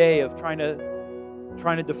repent today of trying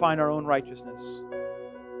to define our own righteousness.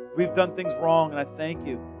 We've done things wrong, and I thank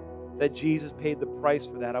you that Jesus paid the price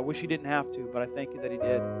for that. I wish He didn't have to, but I thank you that He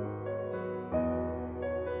did.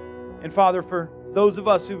 And Father, for those of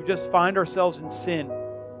us who just find ourselves in sin,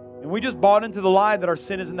 and we just bought into the lie that our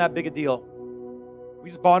sin isn't that big a deal. We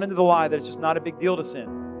just bought into the lie that it's just not a big deal to sin.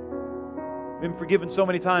 We've been forgiven so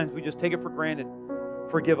many times, we just take it for granted.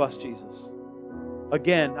 Forgive us, Jesus.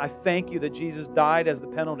 Again, I thank you that Jesus died as the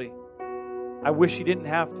penalty. I wish He didn't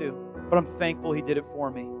have to, but I'm thankful He did it for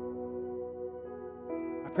me.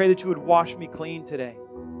 I pray that you would wash me clean today.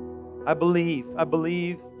 I believe,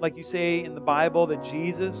 like you say in the Bible, that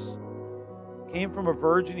Jesus came from a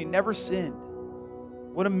virgin. He never sinned.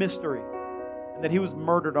 What a mystery. And that He was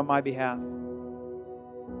murdered on my behalf.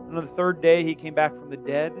 And on the third day, He came back from the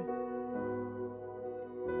dead.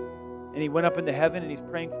 And He went up into heaven, and He's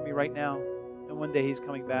praying for me right now. And one day He's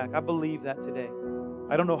coming back. I believe that today.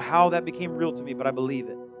 I don't know how that became real to me, but I believe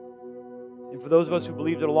it. And for those of us who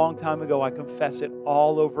believed it a long time ago, I confess it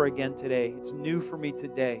all over again today. It's new for me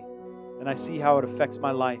today. And I see how it affects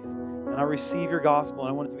my life. And I receive your gospel, and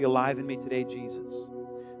I want it to be alive in me today, Jesus.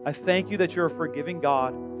 I thank you that you're a forgiving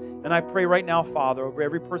God. And I pray right now, Father, over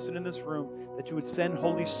every person in this room, that you would send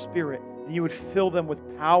Holy Spirit and you would fill them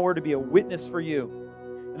with power to be a witness for you.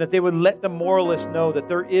 And that they would let the moralists know that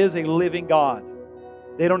there is a living God.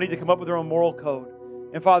 They don't need to come up with their own moral code.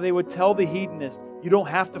 And Father, they would tell the hedonist, you don't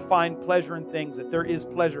have to find pleasure in things, that there is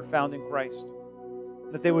pleasure found in Christ.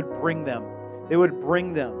 That they would bring them. They would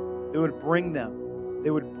bring them. They would bring them. They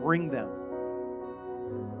would bring them.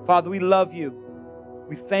 Father, we love you.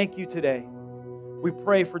 We thank you today. We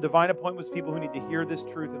pray for divine appointments, people who need to hear this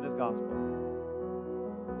truth in this gospel.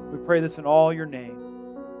 We pray this in all your name,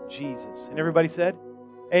 Jesus. And everybody said,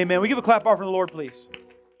 amen. We give a clap offering to the Lord, please.